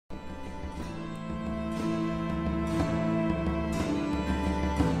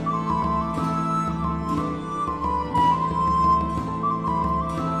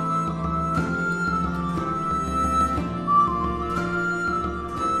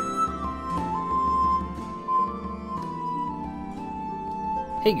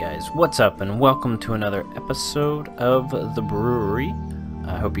Hey guys, what's up, and welcome to another episode of the Brewery.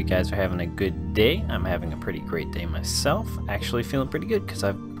 I hope you guys are having a good day. I'm having a pretty great day myself. Actually feeling pretty good because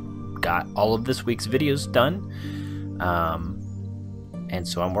I've got all of this week's videos done. And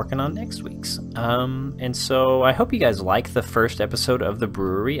so I'm working on next week's. And so I hope you guys like the first episode of the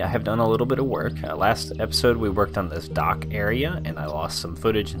Brewery. I have done a little bit of work. Last episode we worked on this dock area and I lost some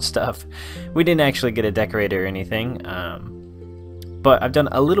footage and stuff. We didn't actually get a decorator or anything. But I've done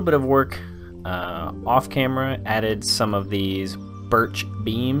a little bit of work off camera, added some of these birch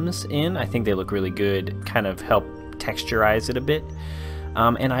beams in. I think they look really good, kind of help texturize it a bit.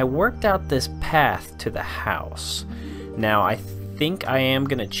 And I worked out this path to the house. Now I think I am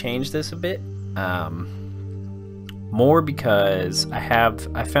going to change this a bit, more because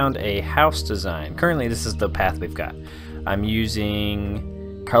I found a house design. Currently this is the path we've got. I'm using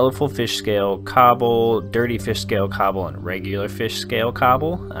colorful fish scale cobble, dirty fish scale cobble, and regular fish scale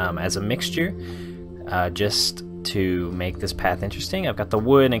cobble as a mixture, just to make this path interesting. I've got the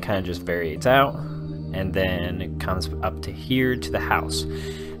wood and it kind of just varies out, and then it comes up to here to the house.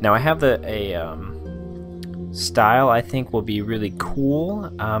 Now I have a style I think will be really cool,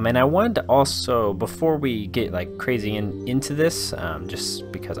 and I wanted to also, before we get like crazy into this,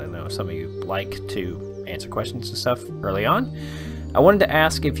 just because I know some of you like to answer questions and stuff early on, I wanted to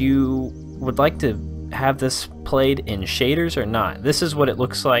ask if you would like to have this played in shaders or not. This is what it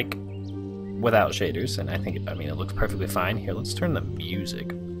looks like without shaders, and I mean it looks perfectly fine. Here, let's turn the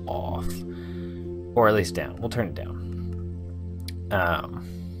music off, or at least down. We'll turn it down.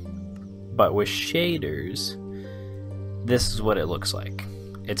 But with shaders, this is what it looks like.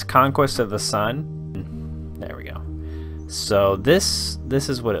 It's Conquest of the Sun. There we go. So this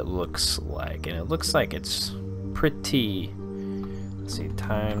is what it looks like, and it looks like it's pretty. Let's see,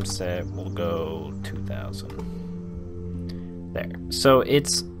 time set, we'll go 2000. There. So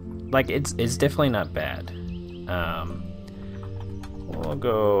it's like it's definitely not bad. We'll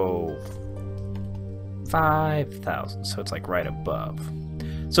go 5000, so it's like right above.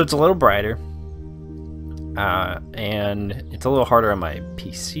 So it's a little brighter, and it's a little harder on my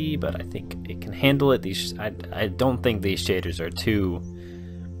PC, but I think it can handle it. I don't think these shaders are too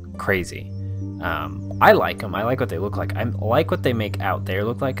crazy. I like them. I like what they look like. I like what they make out there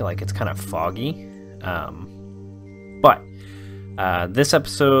look like it's kind of foggy. But this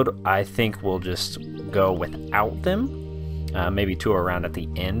episode, I think we'll just go without them. Maybe tour around at the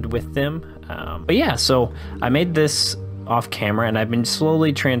end with them. But yeah, so I made this off camera, and I've been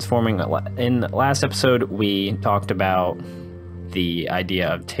slowly transforming. In the last episode, we talked about the idea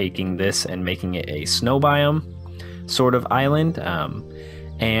of taking this and making it a snow biome sort of island.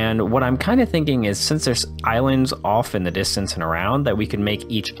 And what I'm kind of thinking is, since there's islands off in the distance and around, that we could make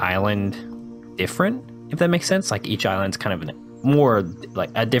each island different, if that makes sense. Like each island's kind of more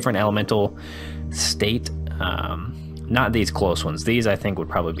like a different elemental state. Not these close ones. These I think would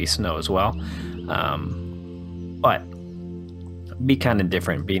probably be snow as well. But be kind of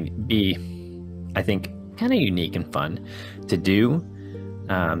different. Be I think kind of unique and fun to do.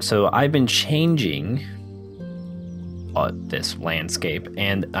 So I've been changing this landscape,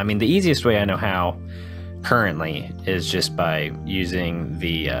 and I mean the easiest way I know how currently is just by using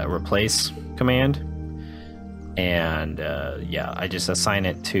the replace command, and yeah, I just assign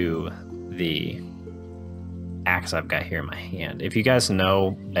it to the axe I've got here in my hand. If you guys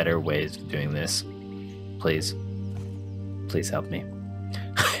know better ways of doing this, please help me,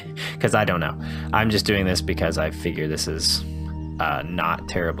 because I don't know. I'm just doing this because I figure this is not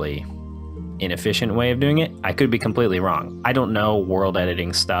terribly inefficient way of doing it. I could be completely wrong. I don't know world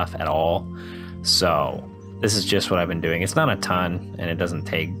editing stuff at all, so this is just what I've been doing. It's not a ton, and it doesn't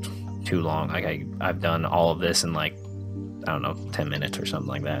take too long. Like I've done all of this in like, I don't know, 10 minutes or something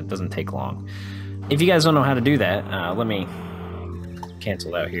like that. It doesn't take long. If you guys don't know how to do that, let me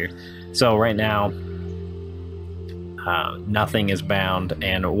cancel out here. So right now, nothing is bound,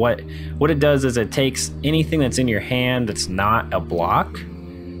 and what it does is it takes anything that's in your hand that's not a block,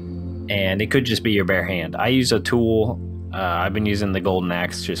 and it could just be your bare hand. I use a tool. I've been using the golden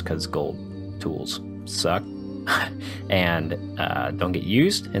axe just because gold tools suck and don't get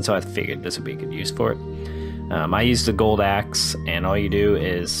used, and so I figured this would be a good use for it. I use the gold axe, and all you do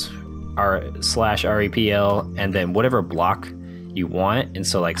is /repl and then whatever block you want, and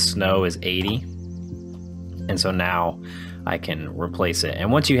so like snow is 80, and so now I can replace it. And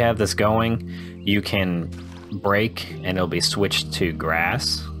once you have this going, you can break and it'll be switched to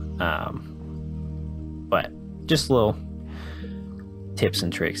grass. But just little tips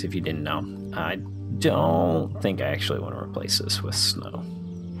and tricks if you didn't know. I don't think I actually want to replace this with snow.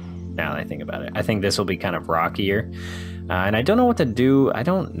 now that I think about it. I think this will be kind of rockier, and I don't know what to do. I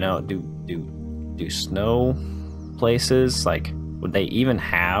don't know. Do snow places, like, would they even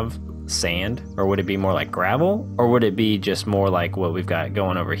have sand, or would it be more like gravel, or would it be just more like what we've got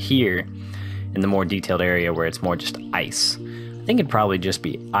going over here in the more detailed area where it's more just ice? I think it'd probably just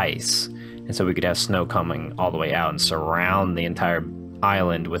be ice, and so we could have snow coming all the way out and surround the entire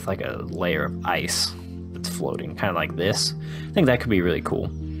island with like a layer of ice that's floating, kind of like this. I think that could be really cool.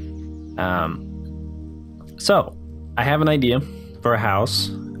 So I have an idea for a house,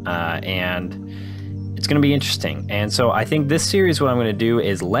 and it's going to be interesting. And so I think this series, what I'm going to do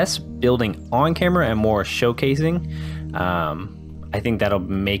is less building on camera and more showcasing. I think that'll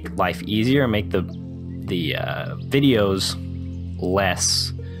make life easier and make the videos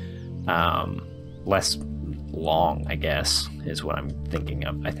less long, I guess, is what I'm thinking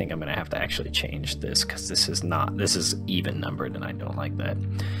of. I think I'm gonna have to actually change this, because this is even numbered and I don't like that.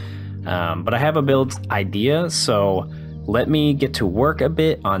 But I have a build idea, so let me get to work a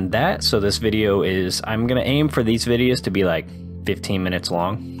bit on that. So this video is, I'm gonna aim for these videos to be like 15 minutes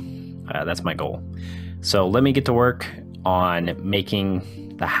long. That's my goal. So let me get to work on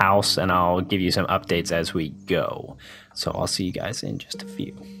making the house, and I'll give you some updates as we go. So I'll see you guys in just a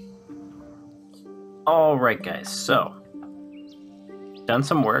few. Alright guys, so done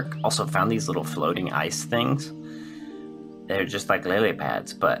some work. Also found these little floating ice things. They're just like lily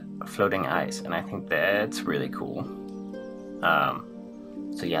pads, but floating ice, and I think that's really cool.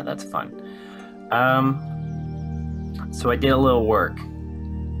 So yeah, that's fun. So I did a little work.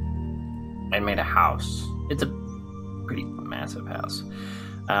 I made a house. It's a pretty massive house.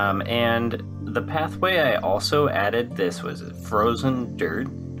 And the pathway, I also added, this was frozen dirt,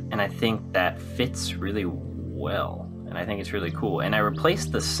 and I think that fits really well, and I think it's really cool. And I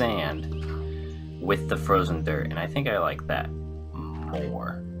replaced the sand with the frozen dirt, and I think I like that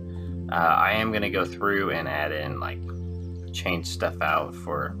more. I am gonna go through and add in, like, change stuff out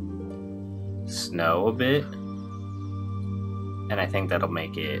for snow a bit, and I think that'll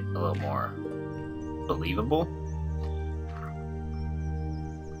make it a little more believable.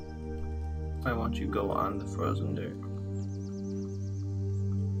 Why won't you go on the frozen dirt?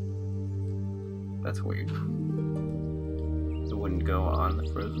 That's weird. It wouldn't go on the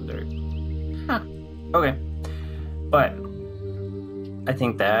frozen dirt. Huh. Okay. But I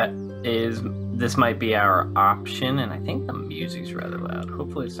think this might be our option, and I think the music's rather loud.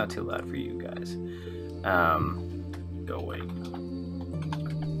 Hopefully it's not too loud for you guys. Go away.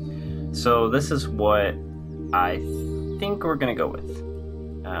 So this is what I think we're gonna go with.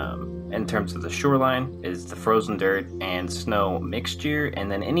 In terms of the shoreline, is the frozen dirt and snow mixture, and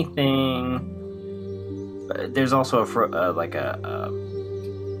then anything. There's also a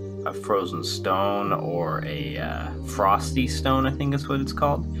frozen stone, or a frosty stone, I think is what it's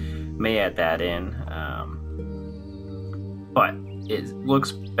called. May add that in, but it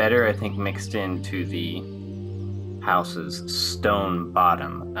looks better, I think, mixed into the house's stone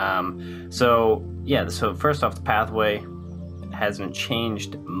bottom. So yeah, so first off, the pathway hasn't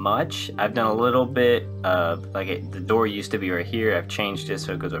changed much. I've done a little bit of, the door used to be right here. I've changed it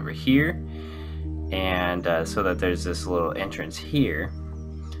so it goes over here, and so that there's this little entrance here.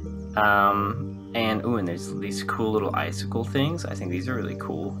 And there's these cool little icicle things. I think these are really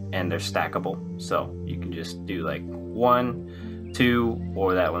cool, and they're stackable, so you can just do like 1, 2,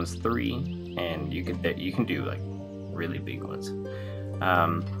 or that one's 3, and you can do like really big ones.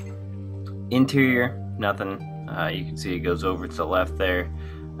 Interior, nothing. You can see it goes over to the left there.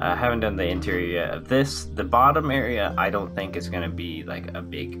 I haven't done the interior of this. The bottom area, I don't think is going to be like a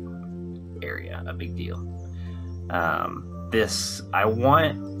big area, a big deal. This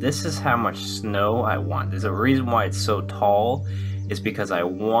is how much snow I want. There's a reason why it's so tall, is because I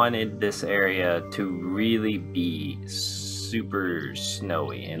wanted this area to really be super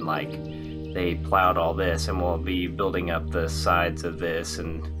snowy, and like they plowed all this, and we'll be building up the sides of this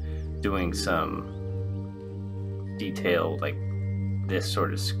and doing some detail like this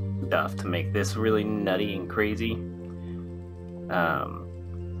sort of stuff to make this really nutty and crazy. I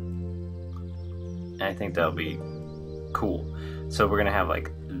think that'll be cool. So we're gonna have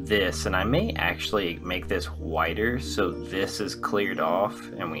like this, and I may actually make this wider so this is cleared off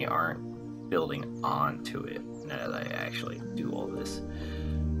and we aren't building onto it now that I actually do all this.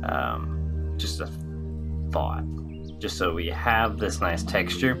 Just a thought, just so we have this nice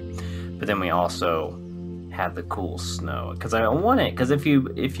texture, but then we also have the cool snow, because I don't want it, because if you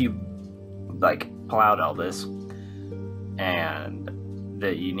like plowed all this, and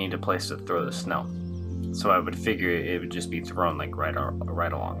that you need a place to throw the snow, so I would figure it would just be thrown like right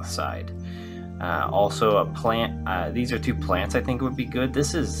along the side. Also a plant, these are 2 plants I think would be good.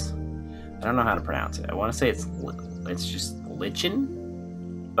 This is I don't know how to pronounce it. I want to say it's just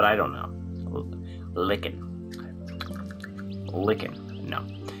lichen, but I don't know. Lichen. No,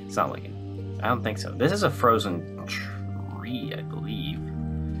 it's not lichen. I don't think so. This is a frozen tree, I believe.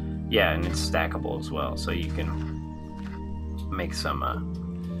 Yeah, and it's stackable as well, so you can make some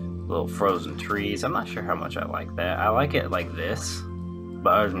little frozen trees. I'm not sure how much I like that. I like it like this,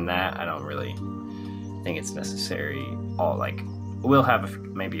 but other than that, I don't really think it's necessary. We'll have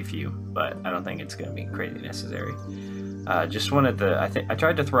maybe a few, but I don't think it's going to be crazy necessary. Just wanted to, I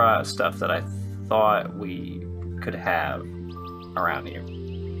tried to throw out stuff that I thought we could have around here.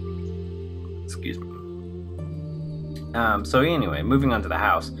 Excuse me. So anyway, moving on to the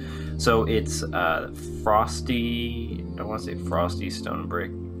house. So it's frosty, I want to say frosty stone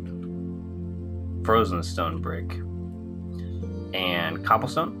brick, frozen stone brick, and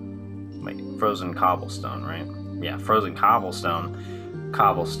cobblestone. Wait, frozen cobblestone, right? Yeah, frozen cobblestone,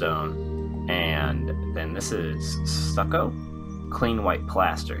 and then this is stucco, clean white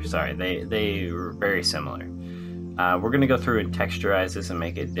plaster. Sorry, they were very similar. We're going to go through and texturize this and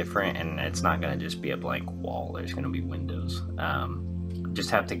make it different, and it's not going to just be a blank wall. There's going to be windows. Just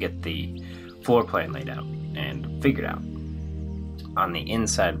have to get the floor plan laid out and figured out on the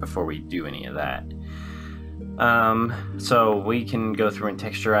inside before we do any of that. So we can go through and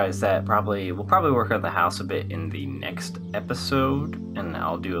texturize that. We'll probably work on the house a bit in the next episode, and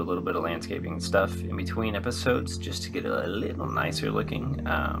I'll do a little bit of landscaping stuff in between episodes just to get it a little nicer looking.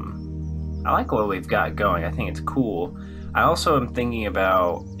 I like what we've got going. I think it's cool. I also am thinking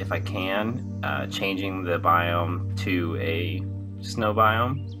about, if I can, changing the biome to a snow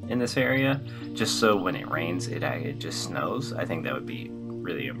biome in this area, just so when it rains, it just snows. I think that would be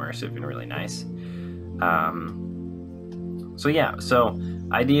really immersive and really nice. So yeah, so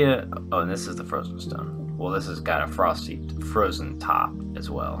idea, and this is the frozen stone. Well, this has got a frozen top as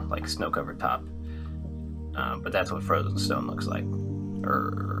well, like snow-covered top. But that's what frozen stone looks like.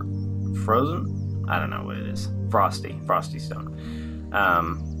 Or frozen? I don't know what it is. Frosty stone.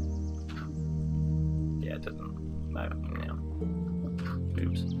 Yeah, it doesn't,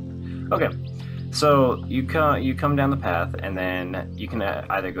 oops. Okay, so you come down the path, and then you can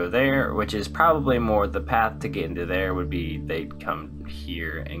either go there, which is probably more the path to get into there would be they'd come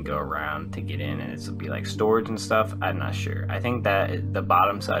here and go around to get in, and it would be like storage and stuff. I'm not sure. I think that the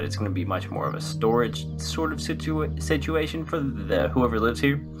bottom side is going to be much more of a storage sort of situation for whoever lives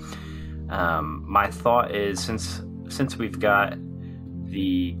here. My thought is, since we've got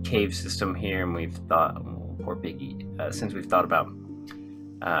the cave system here, and we've thought, oh, poor Piggy, since we've thought about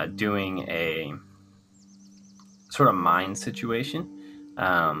doing a sort of mine situation,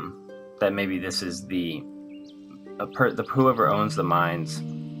 that maybe this is whoever owns the mine's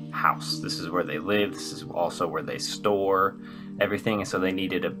house. This is where they live. This is also where they store everything, and so they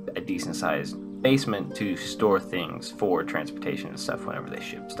needed a decent sized basement to store things for transportation and stuff whenever they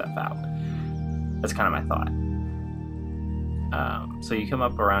ship stuff out. That's kind of my thought. So you come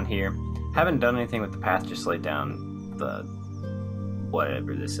up around here. Haven't done anything with the path, just laid down the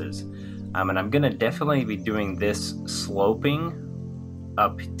whatever this is. And I'm gonna definitely be doing this sloping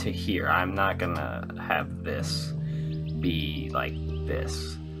up to here. I'm not gonna have this be like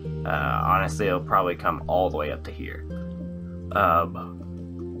this. Honestly, it'll probably come all the way up to here.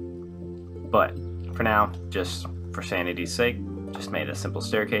 But for now, just for sanity's sake, just made a simple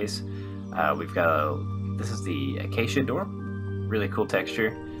staircase. We've got this is the acacia door, really cool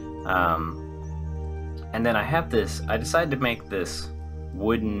texture. And then I have this, I decided to make this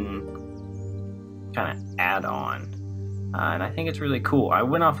wooden kind of add-on, and I think it's really cool. I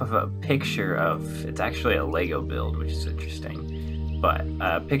went off of a picture of, it's actually a Lego build, which is interesting, but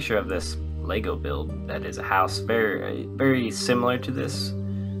a picture of this Lego build that is a house very, very similar to this,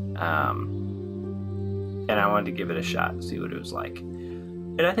 and I wanted to give it a shot, see what it was like,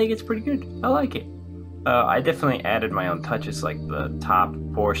 and I think it's pretty good. I like it. I definitely added my own touches, like the top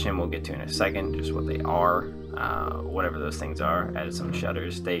portion we'll get to in a second, just what they are, whatever those things are. Added some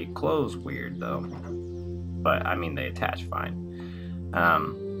shutters. They close weird though, but I mean they attach fine.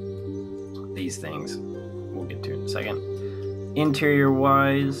 These things we'll get to in a second. Interior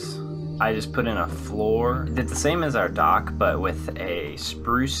wise, I just put in a floor. Did the same as our dock, but with a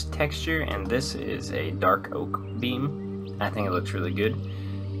spruce texture, and this is a dark oak beam. I think it looks really good.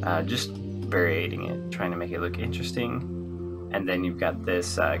 Just variating it, trying to make it look interesting. And then you've got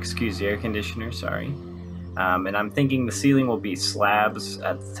this, excuse the air conditioner, sorry. And I'm thinking the ceiling will be slabs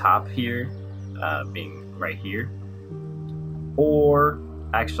at the top here, being right here. Or,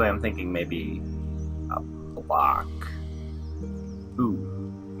 actually I'm thinking maybe a block. Ooh,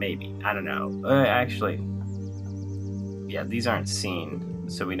 maybe, I don't know. Actually, yeah, these aren't seen,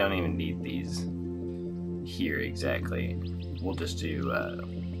 so we don't even need these here exactly. We'll just do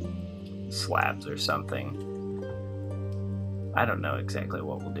slabs or something. I don't know exactly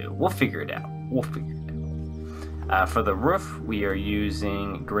what we'll do. We'll figure it out. For the roof, we are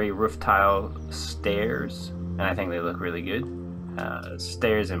using gray roof tile stairs, and I think they look really good.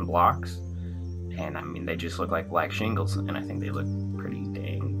 Stairs and blocks, and I mean, they just look like black shingles, and I think they look pretty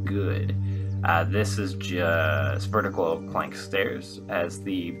dang good. This is just vertical plank stairs as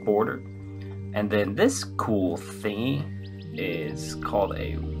the border, and then this cool thingy is called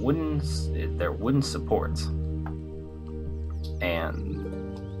a wooden. They're wooden supports,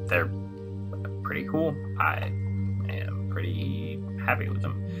 and they're pretty cool. I am pretty happy with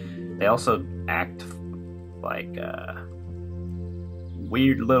them. They also act like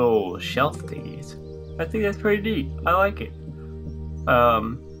weird little shelf thingies. I think that's pretty neat. I like it.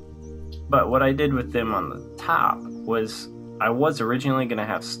 But what I did with them on the top was I was originally going to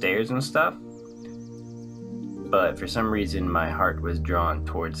have stairs and stuff, but for some reason my heart was drawn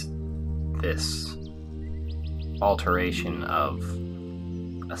towards this alteration of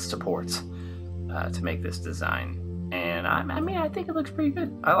supports to make this design. And I mean, I think it looks pretty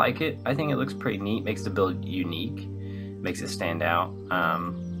good. I like it. I think it looks pretty neat. Makes the build unique. Makes it stand out.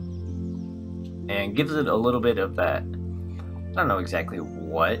 And gives it a little bit of that, I don't know exactly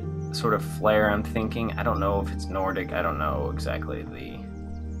what sort of flair I'm thinking. I don't know if it's Nordic. I don't know exactly the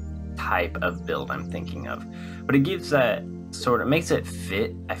type of build I'm thinking of. But it gives that sort of, makes it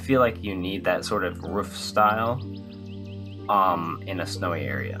fit. I feel like you need that sort of roof style in a snowy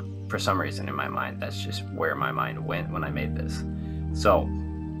area. For some reason in my mind, that's just where my mind went when I made this. So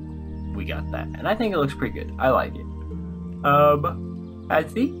we got that, and I think it looks pretty good. I like it. I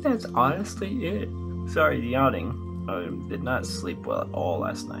think that's honestly it. Sorry, the yawning. I did not sleep well at all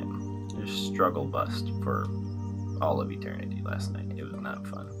last night. Just struggle bust for all of eternity last night. It was not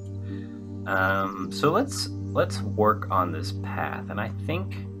fun. So let's work on this path, and I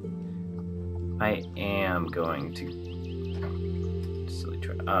think I am going to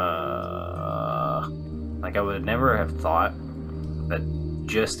like I would never have thought that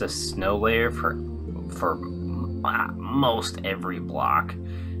just a snow layer for most every block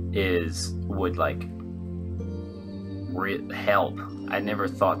would like help. I never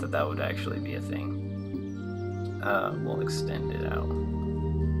thought that would actually be a thing. We'll extend it out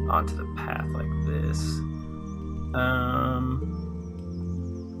onto the path like this.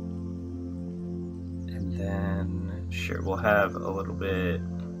 And then sure, we'll have a little bit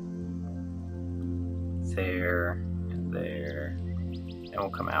there and there, and we'll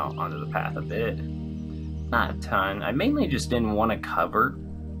come out onto the path a bit. Not a ton. I mainly just didn't want to cover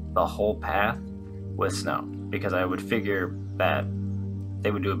the whole path with snow, because I would figure that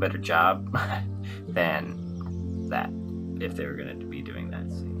they would do a better job than that if they were going to be doing that.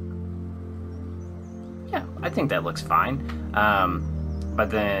 So, yeah, I think that looks fine. But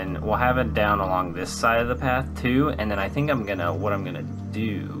then we'll have it down along this side of the path too, and then I think what I'm gonna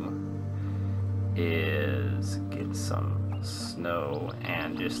do is get some snow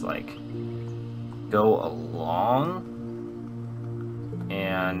and just like go along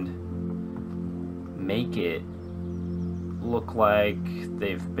and make it look like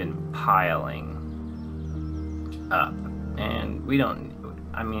they've been piling up. And we don't,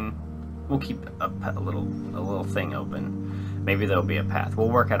 I mean, we'll keep a little thing open. Maybe there'll be a path. We'll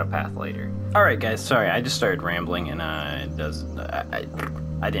work out a path later. All right, guys. Sorry, I just started rambling, and I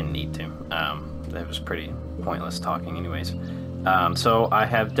didn't need to. That was pretty pointless talking, anyways. So I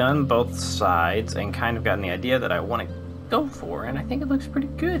have done both sides and kind of gotten the idea that I want to go for, and I think it looks pretty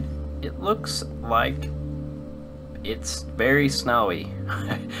good. It looks like it's very snowy,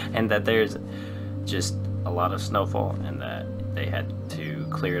 and that there's just a lot of snowfall, and that they had to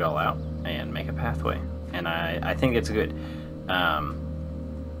clear it all out and make a pathway. And I think it's good.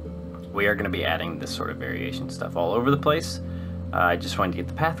 We are going to be adding this sort of variation stuff all over the place. I just wanted to get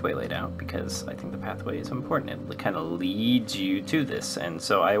the pathway laid out because I think the pathway is important. It kind of leads you to this. And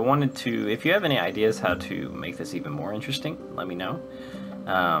so I wanted to, if you have any ideas how to make this even more interesting, let me know.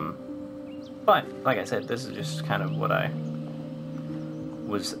 But like I said, this is just kind of what I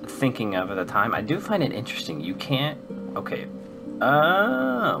was thinking of at the time. I do find it interesting. You can't, okay.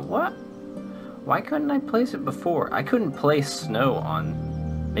 What? Why couldn't I place it before? I couldn't place snow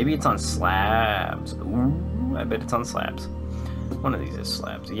on, maybe it's on slabs. Ooh, I bet it's on slabs. One of these is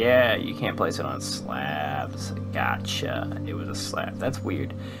slabs. Yeah, you can't place it on slabs. Gotcha. It was a slab. That's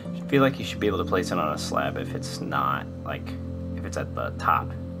weird. I feel like you should be able to place it on a slab if it's not, like, if it's at the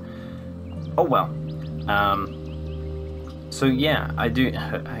top. Oh well. So yeah, I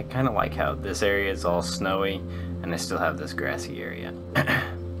kind of like how this area is all snowy, and I still have this grassy area.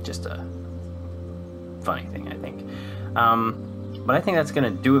 Just a funny thing, I think. But I think that's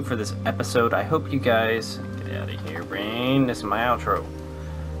gonna do it for this episode. I hope you guys get out of here, brain. This is my outro.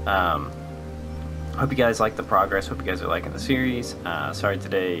 Hope you guys like the progress. Hope you guys are liking the series. Sorry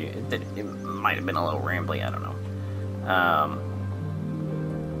today, it might have been a little rambly. I don't know.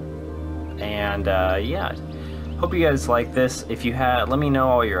 Yeah, hope you guys like this. If you have, let me know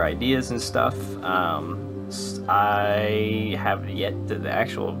all your ideas and stuff. I have yet to, the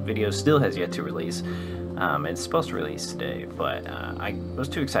actual video still has yet to release. It's supposed to release today, but I was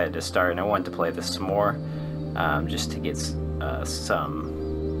too excited to start, and I wanted to play this some more, just to get some,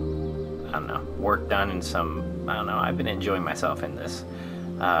 I don't know, work done, and some, I don't know, I've been enjoying myself in this.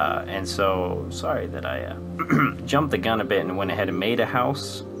 And so, sorry that I jumped the gun a bit and went ahead and made a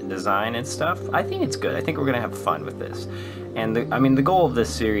house design and stuff. I think it's good. I think we're gonna have fun with this. And I mean, the goal of this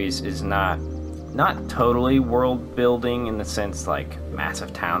series is not totally world building in the sense like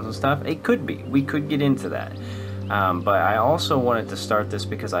massive towns and stuff. It could be. We could get into that. But I also wanted to start this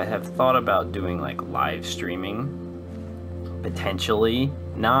because I have thought about doing like live streaming, potentially.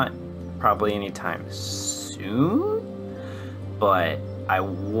 Not probably anytime soon, but I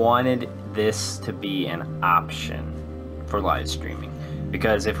wanted this to be an option for live streaming.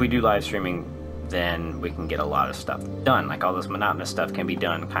 Because if we do live streaming, then we can get a lot of stuff done. Like all this monotonous stuff can be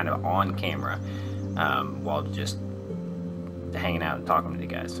done kind of on camera, while just hanging out and talking with you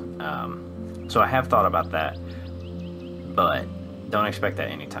guys. So I have thought about that, but don't expect that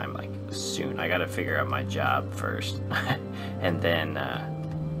anytime like soon. I gotta figure out my job first, and then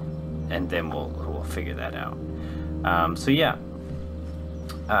we'll figure that out. So yeah.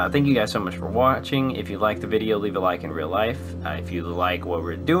 Thank you guys so much for watching. If you like the video, leave a like in real life. If you like what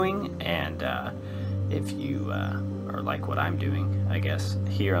we're doing, and if you or like what I'm doing, I guess,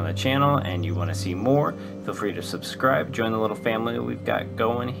 here on the channel, and you want to see more, feel free to subscribe, join the little family that we've got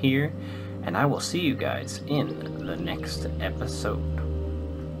going here, and I will see you guys in the next episode.